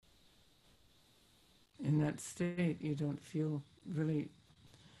in that state, you don't feel really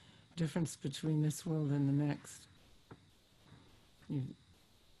difference between this world and the next. You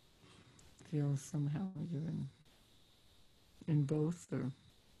feel somehow you're in both or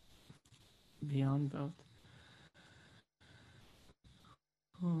beyond both.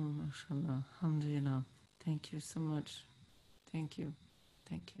 Oh, mashallah, alhamdulillah. Thank you so much. Thank you.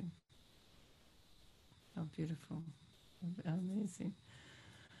 Thank you. How beautiful. How amazing.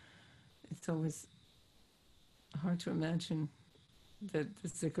 It's always hard to imagine that the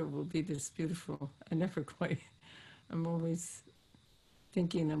zikr will be this beautiful. I never quite, I'm always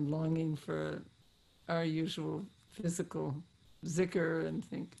thinking I'm longing for our usual physical zikr and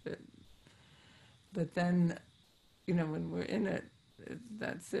think that, but then, you know, when we're in it,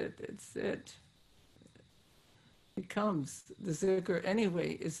 that's it, it's it. It comes. The zikr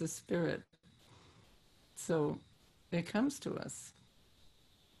anyway is a spirit. So it comes to us.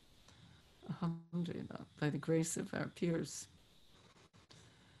 Alhamdulillah, by the grace of our peers.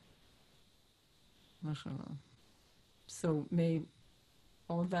 MashaAllah. So may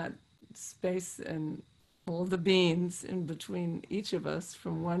all that space and all the beings in between each of us,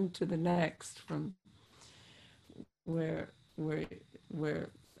 from one to the next, from where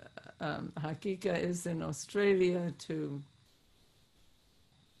Hakika is in Australia to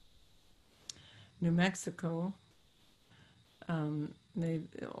New Mexico, may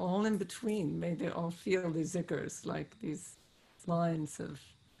all in between, may they all feel these zikrs, like these lines of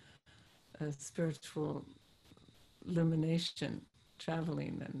spiritual illumination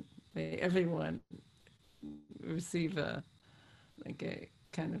traveling, and may everyone receive a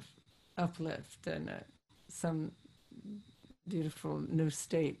kind of uplift and some beautiful new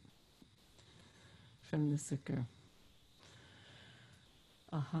state from the zikr.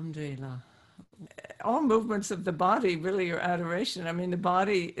 Alhamdulillah. All movements of the body really are adoration. I mean, the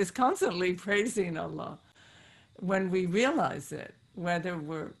body is constantly praising Allah when we realize it, whether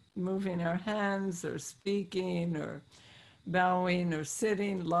we're moving our hands or speaking or bowing or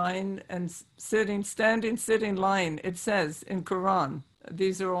sitting, lying and sitting, standing, sitting, lying. It says in Quran,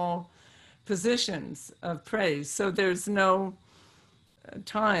 these are all positions of praise. So there's no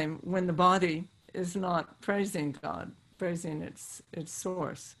time when the body is not praising God, praising its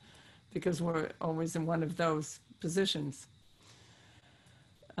source, because we're always in one of those positions.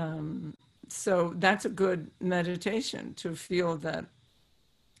 So that's a good meditation, to feel that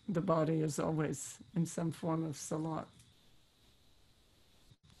the body is always in some form of salat.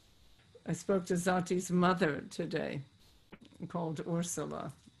 I spoke to Zati's mother today, called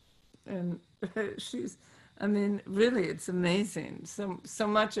Ursula, and she's, I mean, really, it's amazing. So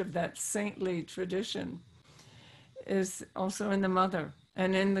much of that saintly tradition is also in the mother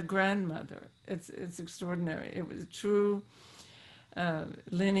and in the grandmother. It's extraordinary. It was a true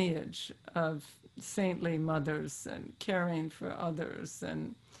lineage of saintly mothers and caring for others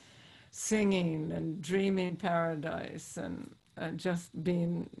and singing and dreaming paradise and just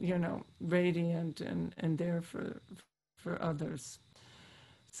being, you know, radiant and there for others.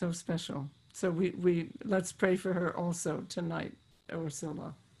 So special. So we let's pray for her also tonight,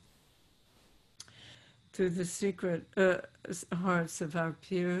 Ursula. To the secret hearts of our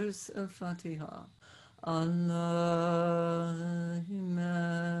peers, Al-Fatiha. Allahumma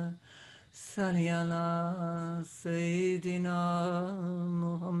salli ala Sayyidina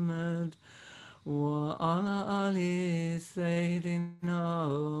Muhammad wa ala ali Sayyidina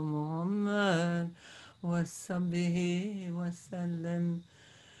Muhammad wa sahbihi wa sallam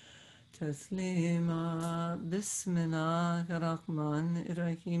taslima. Bismillahir Rahmanir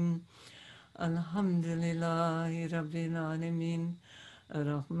Rahim. Alhamdulillahi Rabbil Alameen.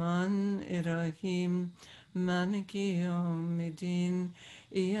 Ar-Rahman Ar-Rahim. Maliki Yawmiddin.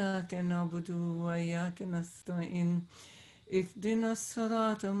 Iyyaka na'budu wa iyyaka nasta'in. Ihdina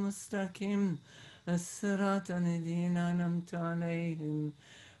as-sirata mustaqim. As-sirata alladhina an'amta alayhim.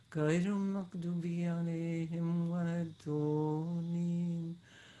 Ghayril maghdubi alayhim waladdallin.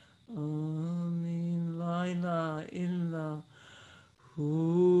 Amin. La ilaha illa hu.